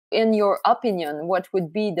in your opinion, what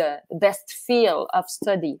would be the best field of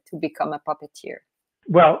study to become a puppeteer?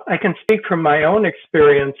 Well, I can speak from my own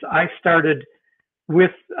experience. I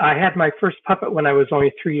had my first puppet when I was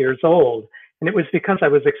only 3 years old, and it was because I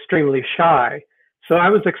was extremely shy. So I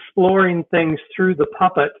was exploring things through the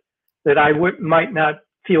puppet that I might not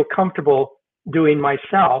feel comfortable doing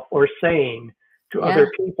myself or saying to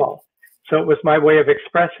other people. So it was my way of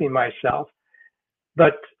expressing myself.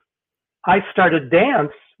 But I started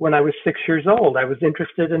dance when I was 6 years old. I was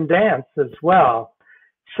interested in dance as well.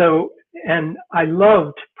 So, and I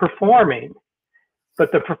loved performing,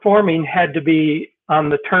 but the performing had to be on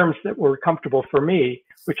the terms that were comfortable for me,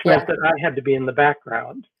 which meant that I had to be in the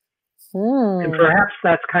background. And perhaps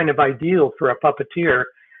that's kind of ideal for a puppeteer,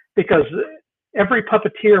 because every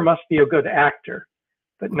puppeteer must be a good actor,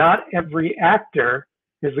 but not every actor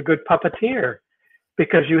is a good puppeteer,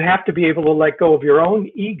 because you have to be able to let go of your own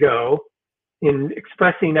ego in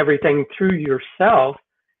expressing everything through yourself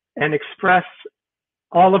and express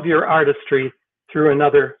all of your artistry through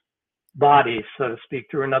another body, so to speak,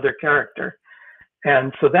 through another character.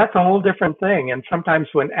 And so that's a whole different thing. And sometimes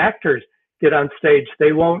when actors get on stage,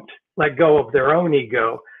 they won't let go of their own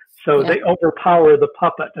ego. So they overpower the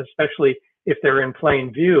puppet, especially if they're in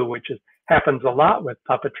plain view, which happens a lot with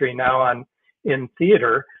puppetry now in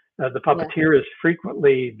theater. The puppeteer is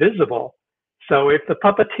frequently visible. So if the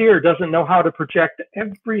puppeteer doesn't know how to project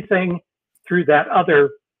everything through that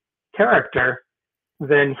other character,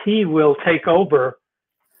 then he will take over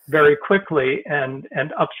very quickly and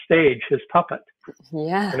upstage his puppet.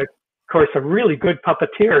 And of course, a really good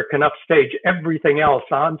puppeteer can upstage everything else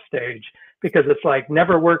on stage, because it's like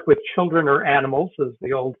never work with children or animals, is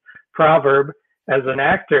the old proverb, as an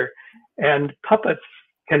actor. And puppets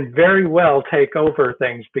can very well take over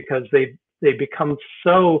things because they become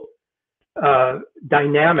so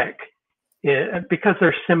dynamic, because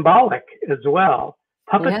they're symbolic as well.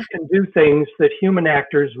 Puppets can do things that human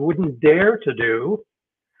actors wouldn't dare to do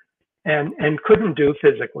and couldn't do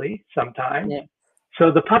physically sometimes. So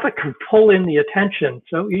the puppet can pull in the attention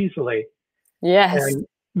so easily. And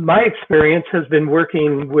my experience has been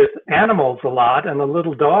working with animals a lot, and a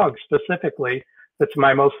little dog specifically. That's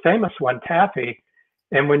my most famous one, Taffy.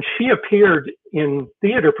 And when she appeared in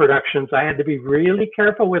theater productions, I had to be really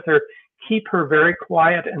careful with her, keep her very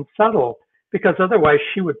quiet and subtle, because otherwise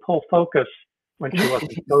she would pull focus when she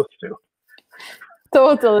wasn't supposed to.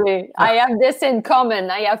 Totally. I have this in common.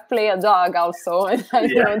 I have played a dog also, and I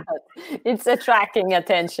know that it's attracting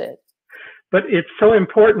attention. But it's so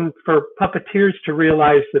important for puppeteers to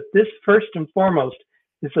realize that this, first and foremost,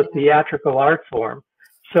 is a theatrical art form.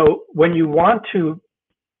 So when you want to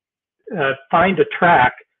find a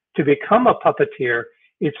track to become a puppeteer,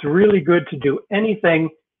 it's really good to do anything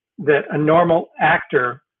that a normal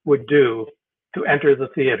actor would do to enter the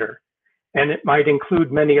theater. And it might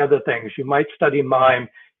include many other things. You might study mime,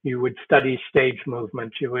 you would study stage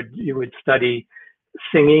movement, you would study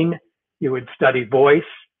singing, you would study voice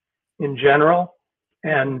in general,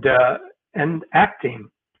 and acting,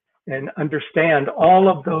 and understand all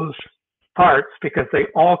of those parts, because they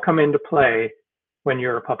all come into play when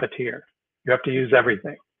you're a puppeteer. You have to use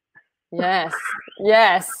everything.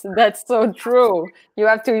 Yes, that's so true. You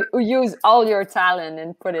have to use all your talent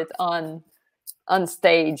and put it on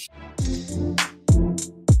stage.